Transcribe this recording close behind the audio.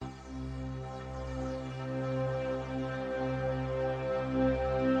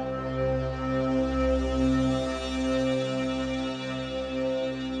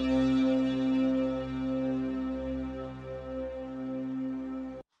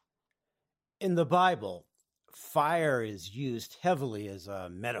In the Bible, fire is used heavily as a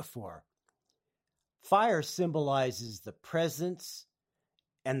metaphor. Fire symbolizes the presence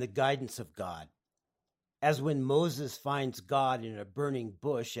and the guidance of God, as when Moses finds God in a burning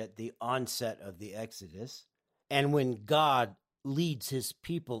bush at the onset of the Exodus, and when God leads his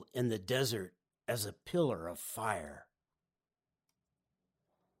people in the desert as a pillar of fire.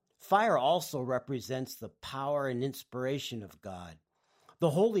 Fire also represents the power and inspiration of God. The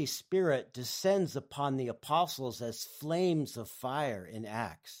Holy Spirit descends upon the apostles as flames of fire in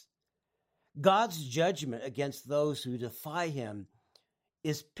Acts. God's judgment against those who defy him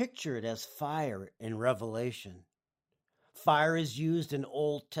is pictured as fire in Revelation. Fire is used in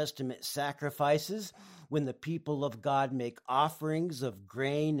Old Testament sacrifices when the people of God make offerings of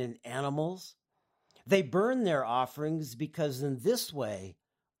grain and animals. They burn their offerings because in this way,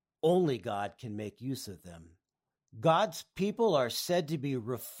 only God can make use of them. God's people are said to be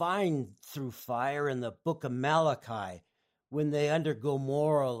refined through fire in the book of Malachi when they undergo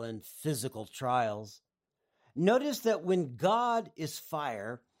moral and physical trials. Notice that when God is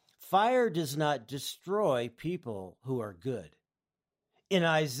fire, fire does not destroy people who are good. In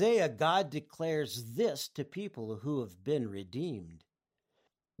Isaiah, God declares this to people who have been redeemed.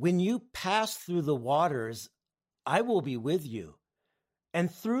 When you pass through the waters, I will be with you, and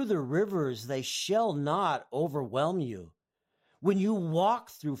through the rivers they shall not overwhelm you. When you walk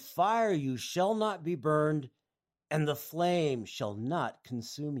through fire, you shall not be burned, and the flame shall not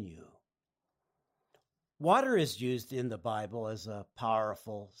consume you. Water is used in the Bible as a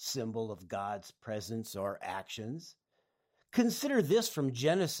powerful symbol of God's presence or actions. Consider this from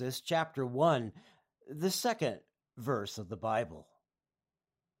Genesis chapter 1, the second verse of the Bible.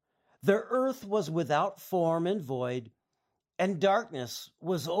 The earth was without form and void, and darkness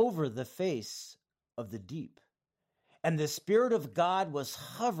was over the face of the deep. And the Spirit of God was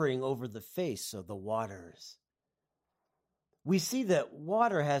hovering over the face of the waters. We see that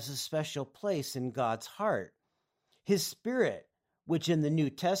water has a special place in God's heart. His Spirit, which in the New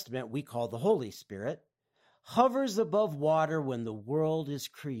Testament we call the Holy Spirit, hovers above water when the world is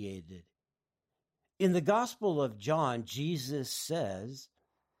created. In the Gospel of John, Jesus says,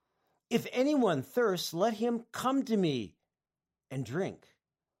 "If anyone thirsts, let him come to me and drink."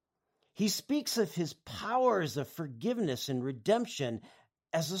 He speaks of his powers of forgiveness and redemption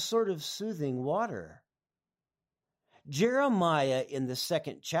as a sort of soothing water. Jeremiah, in the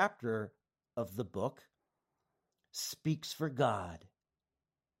second chapter of the book, speaks for God.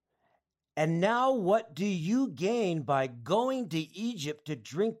 "And now what do you gain by going to Egypt to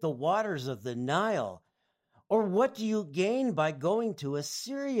drink the waters of the Nile? Or what do you gain by going to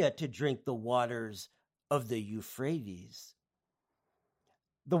Assyria to drink the waters of the Euphrates?"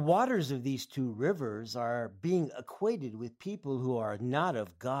 The waters of these two rivers are being equated with people who are not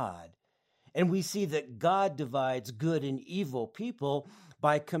of God. And we see that God divides good and evil people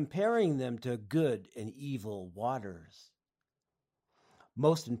by comparing them to good and evil waters.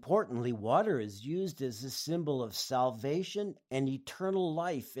 Most importantly, water is used as a symbol of salvation and eternal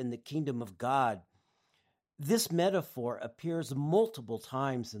life in the kingdom of God. This metaphor appears multiple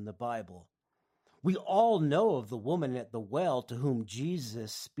times in the Bible. We all know of the woman at the well to whom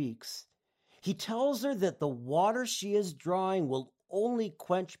Jesus speaks. He tells her that the water she is drawing will only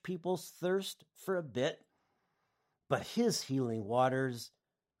quench people's thirst for a bit, but his healing waters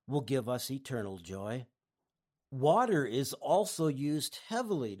will give us eternal joy. Water is also used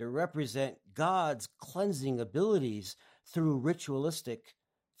heavily to represent God's cleansing abilities through ritualistic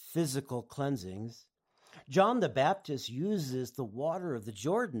physical cleansings. John the Baptist uses the water of the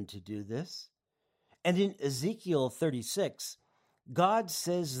Jordan to do this. And in Ezekiel 36, God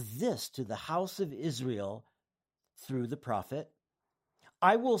says this to the house of Israel through the prophet,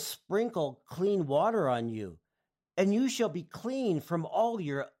 "I will sprinkle clean water on you, and you shall be clean from all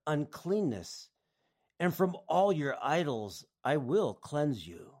your uncleanness, and from all your idols I will cleanse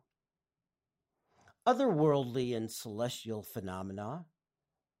you." Otherworldly and celestial phenomena,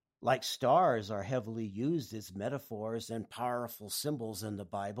 like stars, are heavily used as metaphors and powerful symbols in the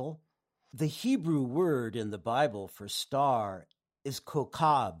Bible. The Hebrew word in the Bible for star is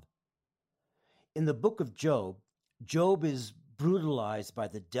kokab. In the book of Job, Job is brutalized by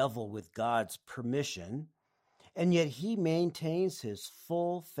the devil with God's permission, and yet he maintains his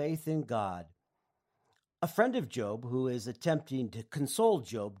full faith in God. A friend of Job who is attempting to console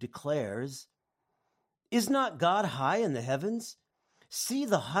Job declares, "Is not God high in the heavens? See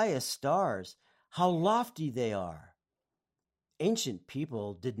the highest stars, how lofty they are." Ancient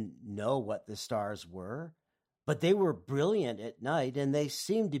people didn't know what the stars were, but they were brilliant at night, and they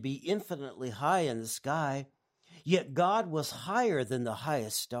seemed to be infinitely high in the sky. Yet God was higher than the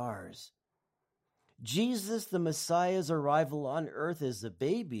highest stars. Jesus, the Messiah's arrival on earth as a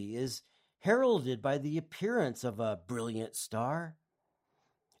baby, is heralded by the appearance of a brilliant star.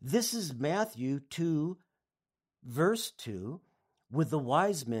 This is Matthew 2, verse 2, with the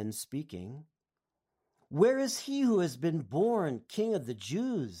wise men speaking. Where is he who has been born King of the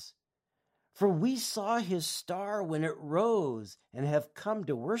Jews? For we saw his star when it rose and have come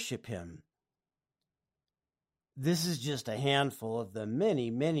to worship him. This is just a handful of the many,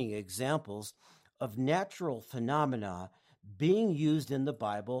 many examples of natural phenomena being used in the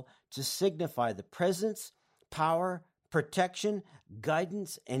Bible to signify the presence, power, protection,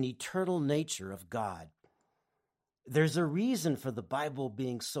 guidance, and eternal nature of God. There's a reason for the Bible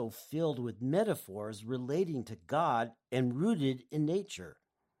being so filled with metaphors relating to God and rooted in nature.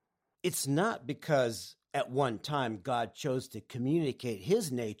 It's not because at one time God chose to communicate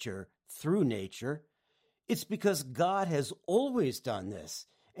his nature through nature. It's because God has always done this,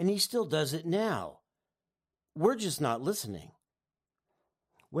 and he still does it now. We're just not listening.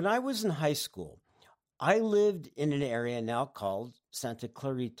 When I was in high school, I lived in an area now called Santa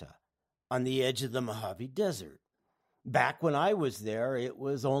Clarita, on the edge of the Mojave Desert. Back when I was there, it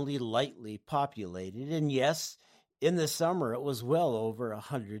was only lightly populated, and yes, in the summer it was well over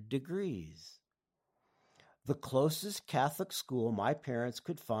 100 degrees. The closest Catholic school my parents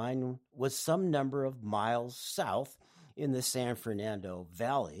could find was some number of miles south in the San Fernando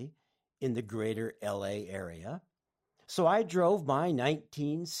Valley in the greater LA area. So I drove my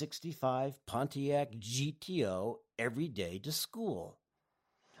 1965 Pontiac GTO every day to school.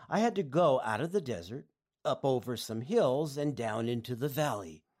 I had to go out of the desert, up over some hills, and down into the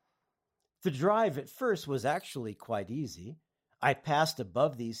valley. The drive at first was actually quite easy. I passed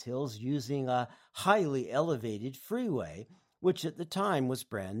above these hills using a highly elevated freeway, which at the time was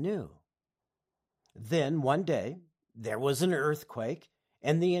brand new. Then one day, there was an earthquake,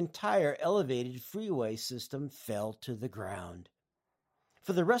 and the entire elevated freeway system fell to the ground.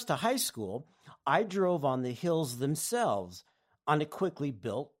 For the rest of high school, I drove on the hills themselves on a quickly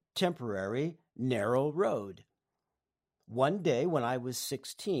built, temporary, narrow road. One day when I was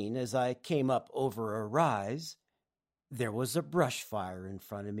 16, as I came up over a rise, there was a brush fire in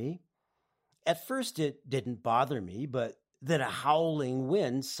front of me. At first it didn't bother me, but then a howling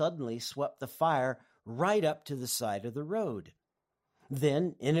wind suddenly swept the fire right up to the side of the road.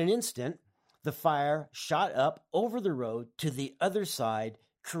 Then, in an instant, the fire shot up over the road to the other side,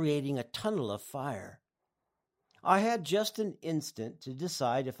 creating a tunnel of fire. I had just an instant to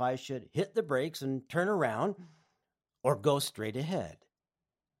decide if I should hit the brakes and turn around or go straight ahead.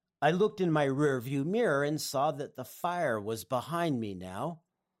 I looked in my rearview mirror and saw that the fire was behind me now.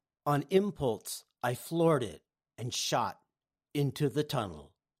 On impulse, I floored it and shot into the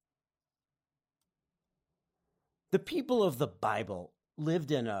tunnel. The people of the Bible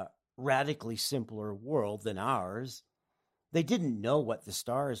lived in a radically simpler world than ours. They didn't know what the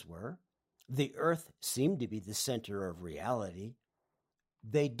stars were. The earth seemed to be the center of reality.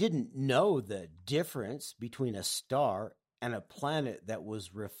 They didn't know the difference between a star and a planet that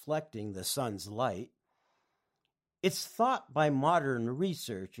was reflecting the sun's light. It's thought by modern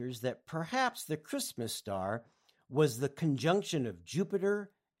researchers that perhaps the Christmas star was the conjunction of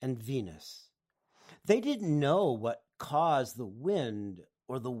Jupiter and Venus. They didn't know what caused the wind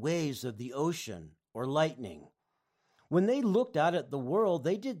or the waves of the ocean or lightning. When they looked out at the world,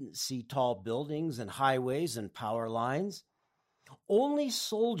 they didn't see tall buildings and highways and power lines. Only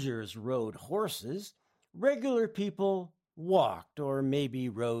soldiers rode horses. Regular people walked or maybe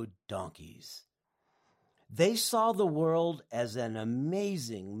rode donkeys. They saw the world as an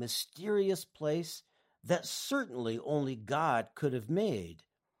amazing, mysterious place that certainly only God could have made.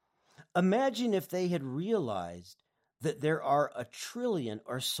 Imagine if they had realized that there are 1 trillion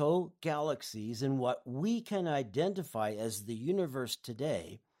or so galaxies in what we can identify as the universe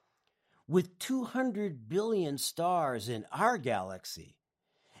today, with 200 billion stars in our galaxy,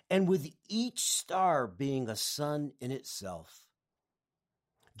 and with each star being a sun in itself.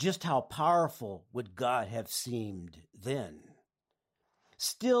 Just how powerful would God have seemed then?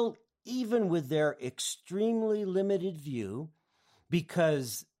 Still, even with their extremely limited view,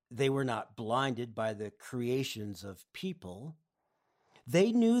 because they were not blinded by the creations of people,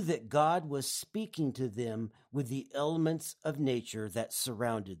 they knew that God was speaking to them with the elements of nature that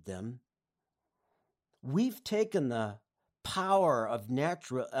surrounded them. We've taken the power of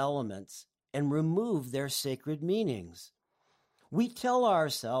natural elements and removed their sacred meanings. We tell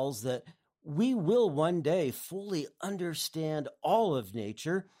ourselves that we will one day fully understand all of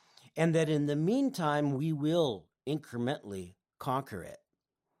nature and that in the meantime we will incrementally conquer it.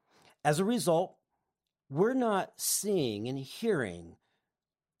 As a result, we're not seeing and hearing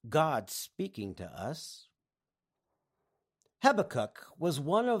God speaking to us. Habakkuk was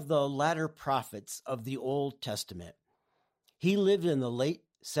one of the latter prophets of the Old Testament. He lived in the late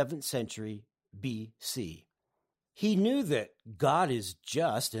 7th century BC. He knew that God is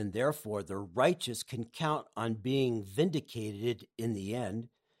just and therefore the righteous can count on being vindicated in the end.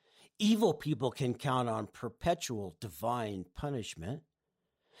 Evil people can count on perpetual divine punishment.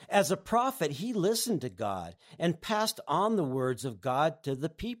 As a prophet, he listened to God and passed on the words of God to the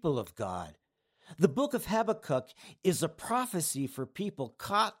people of God. The book of Habakkuk is a prophecy for people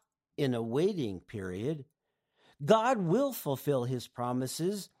caught in a waiting period. God will fulfill his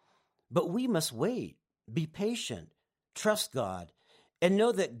promises, but we must wait, be patient, trust God, and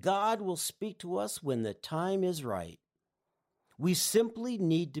know that God will speak to us when the time is right. We simply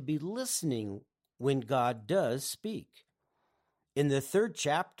need to be listening when God does speak. In the 3rd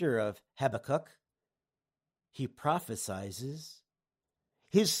chapter of Habakkuk, he prophesies,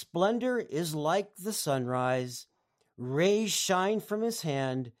 "His splendor is like the sunrise, rays shine from his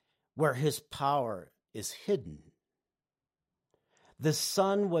hand where his power is hidden." The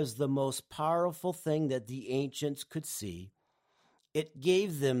sun was the most powerful thing that the ancients could see. It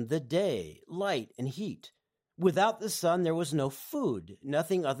gave them the day, light, and heat. Without the sun, there was no food,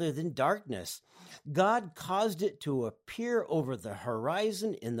 nothing other than darkness. God caused it to appear over the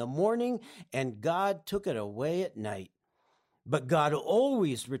horizon in the morning, and God took it away at night. But God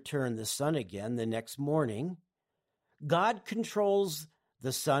always returned the sun again the next morning. God controls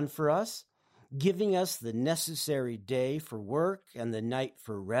the sun for us, giving us the necessary day for work and the night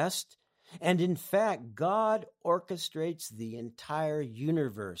for rest. And in fact, God orchestrates the entire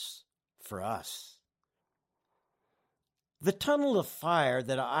universe for us. The tunnel of fire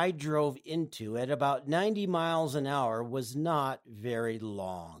that I drove into at about 90 miles an hour was not very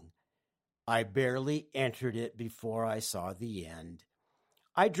long. I barely entered it before I saw the end.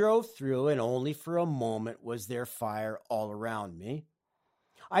 I drove through, and only for a moment was there fire all around me.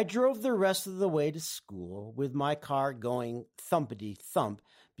 I drove the rest of the way to school with my car going thumpity-thump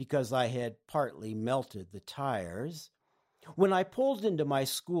because I had partly melted the tires. When I pulled into my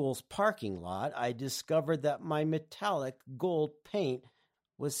school's parking lot, I discovered that my metallic gold paint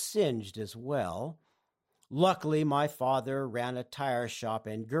was singed as well. Luckily, my father ran a tire shop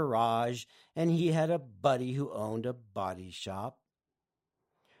and garage, and he had a buddy who owned a body shop.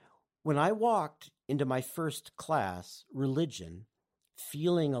 When I walked into my first class, religion,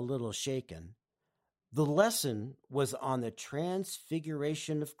 feeling a little shaken, the lesson was on the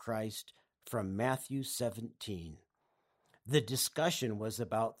transfiguration of Christ from Matthew 17. The discussion was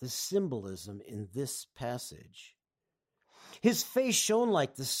about the symbolism in this passage. His face shone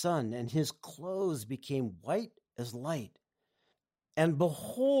like the sun, and his clothes became white as light. And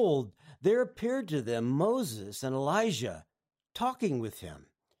behold, there appeared to them Moses and Elijah talking with him.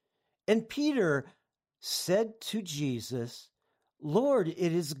 And Peter said to Jesus, "Lord,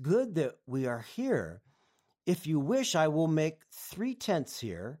 it is good that we are here. If you wish, I will make 3 tents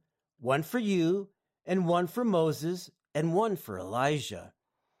here, one for you, and one for Moses, and one for Elijah."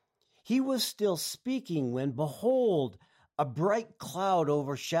 He was still speaking when, behold, a bright cloud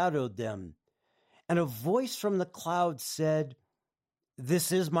overshadowed them, and a voice from the cloud said,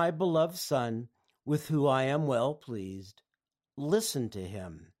 "This is my beloved Son, with whom I am well pleased. Listen to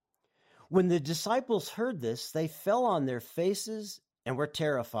him." When the disciples heard this, they fell on their faces and were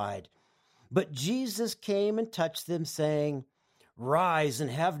terrified. But Jesus came and touched them, saying, "Rise and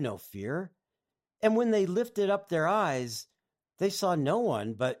have no fear." And when they lifted up their eyes, they saw no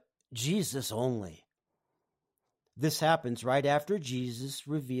one but Jesus only. This happens right after Jesus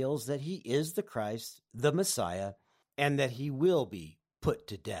reveals that he is the Christ, the Messiah, and that he will be put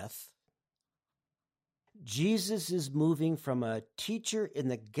to death. Jesus is moving from a teacher in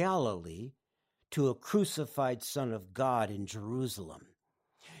the Galilee to a crucified Son of God in Jerusalem.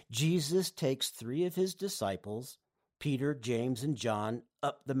 Jesus takes 3 of his disciples, Peter, James, and John,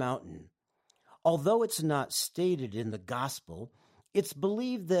 up the mountain. Although it's not stated in the gospel, it's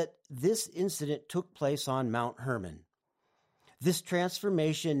believed that this incident took place on Mount Hermon. This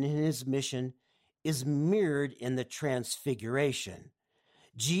transformation in his mission is mirrored in the transfiguration.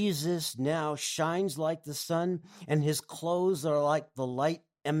 Jesus now shines like the sun, and his clothes are like the light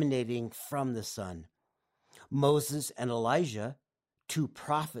emanating from the sun. Moses and Elijah, 2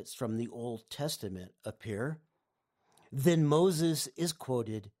 prophets from the Old Testament, appear. Then Moses is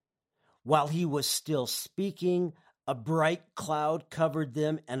quoted, "While he was still speaking, a bright cloud covered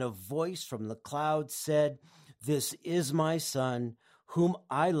them, and a voice from the cloud said, 'This is my Son, whom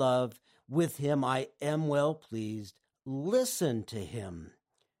I love. With him I am well pleased. Listen to him.'"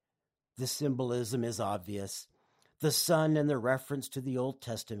 The symbolism is obvious. the Son and the reference to the Old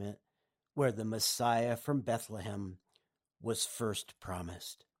Testament, where the Messiah from Bethlehem was first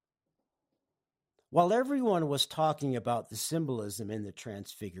promised. While everyone was talking about the symbolism in the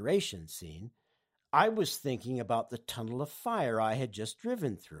transfiguration scene, I was thinking about the tunnel of fire I had just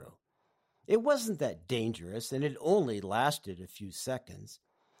driven through. It wasn't that dangerous, and it only lasted a few seconds.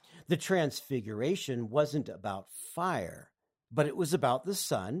 The transfiguration wasn't about fire, but it was about the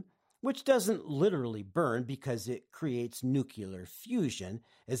sun, which doesn't literally burn because it creates nuclear fusion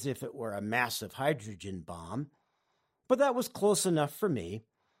as if it were a massive hydrogen bomb. But that was close enough for me.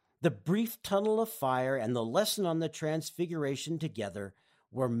 The brief tunnel of fire and the lesson on the transfiguration together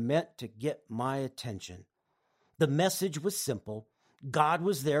were meant to get my attention. The message was simple. God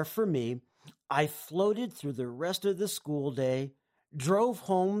was there for me. I floated through the rest of the school day, drove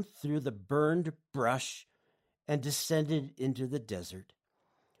home through the burned brush, and descended into the desert.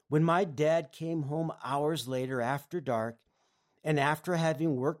 When my dad came home hours later after dark, and after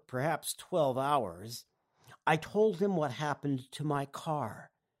having worked perhaps 12 hours, I told him what happened to my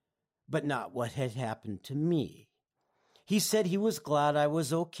car, but not what had happened to me. He said he was glad I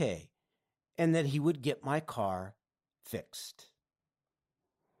was okay, and that he would get my car fixed.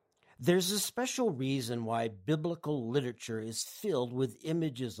 There's a special reason why biblical literature is filled with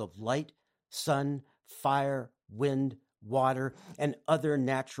images of light, sun, fire, wind, water, and other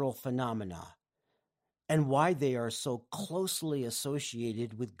natural phenomena, and why they are so closely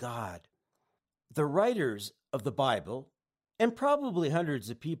associated with God. The writers of the Bible, and probably hundreds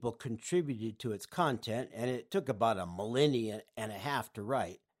of people contributed to its content, and it took about a millennia and a half to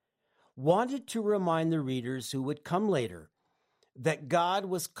write, wanted to remind the readers who would come later that God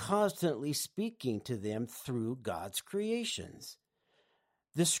was constantly speaking to them through God's creations.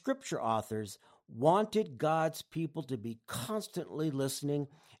 The scripture authors wanted God's people to be constantly listening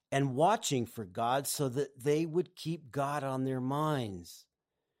and watching for God so that they would keep God on their minds.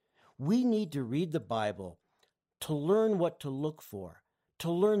 We need to read the Bible to learn what to look for,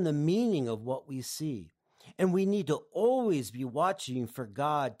 to learn the meaning of what we see. And we need to always be watching for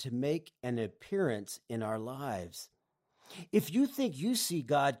God to make an appearance in our lives. If you think you see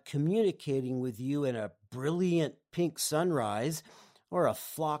God communicating with you in a brilliant pink sunrise or a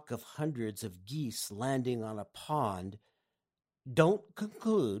flock of hundreds of geese landing on a pond, don't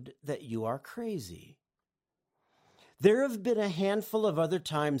conclude that you are crazy. There have been a handful of other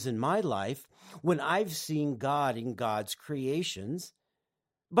times in my life when I've seen God in God's creations,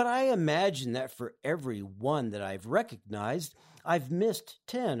 but I imagine that for every one that I've recognized, I've missed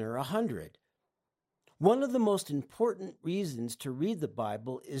 10 or 100. One of the most important reasons to read the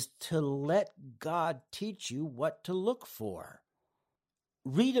Bible is to let God teach you what to look for.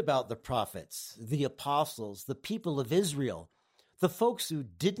 Read about the prophets, the apostles, the people of Israel, the folks who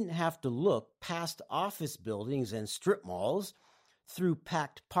didn't have to look past office buildings and strip malls, through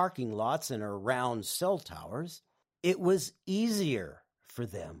packed parking lots and around cell towers. It was easier for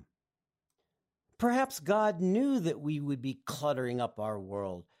them. Perhaps God knew that we would be cluttering up our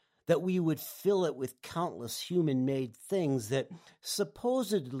world, that we would fill it with countless human-made things that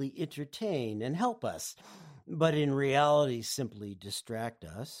supposedly entertain and help us, but in reality simply distract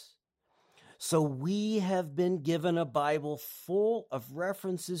us. So we have been given a Bible full of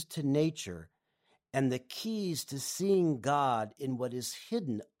references to nature and the keys to seeing God in what is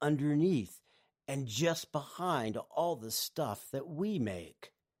hidden underneath and just behind all the stuff that we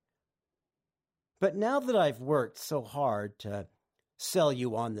make. But now that I've worked so hard to sell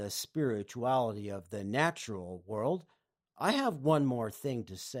you on the spirituality of the natural world, I have one more thing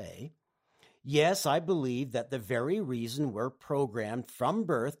to say. Yes, I believe that the very reason we're programmed from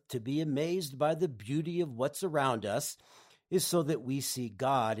birth to be amazed by the beauty of what's around us is so that we see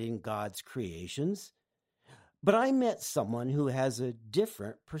God in God's creations. But I met someone who has a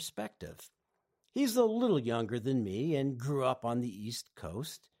different perspective. He's a little younger than me and grew up on the East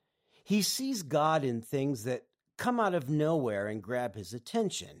Coast. He sees God in things that come out of nowhere and grab his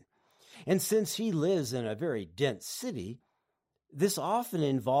attention. And since he lives in a very dense city, this often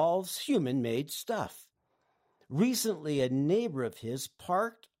involves human-made stuff. Recently, a neighbor of his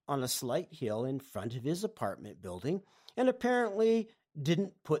parked on a slight hill in front of his apartment building and apparently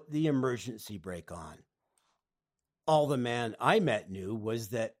didn't put the emergency brake on. All the man I met knew was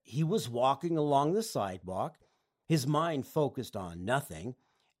that he was walking along the sidewalk, his mind focused on nothing,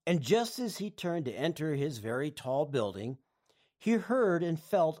 and just as he turned to enter his very tall building, he heard and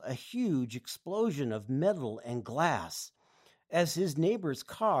felt a huge explosion of metal and glass as his neighbor's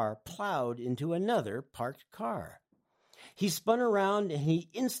car plowed into another parked car. He spun around and he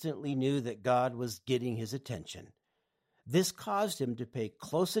instantly knew that God was getting his attention. This caused him to pay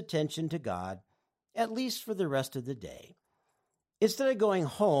close attention to God at least for the rest of the day. Instead of going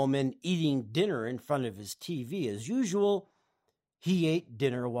home and eating dinner in front of his TV as usual, he ate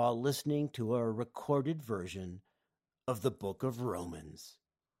dinner while listening to a recorded version of the book of Romans.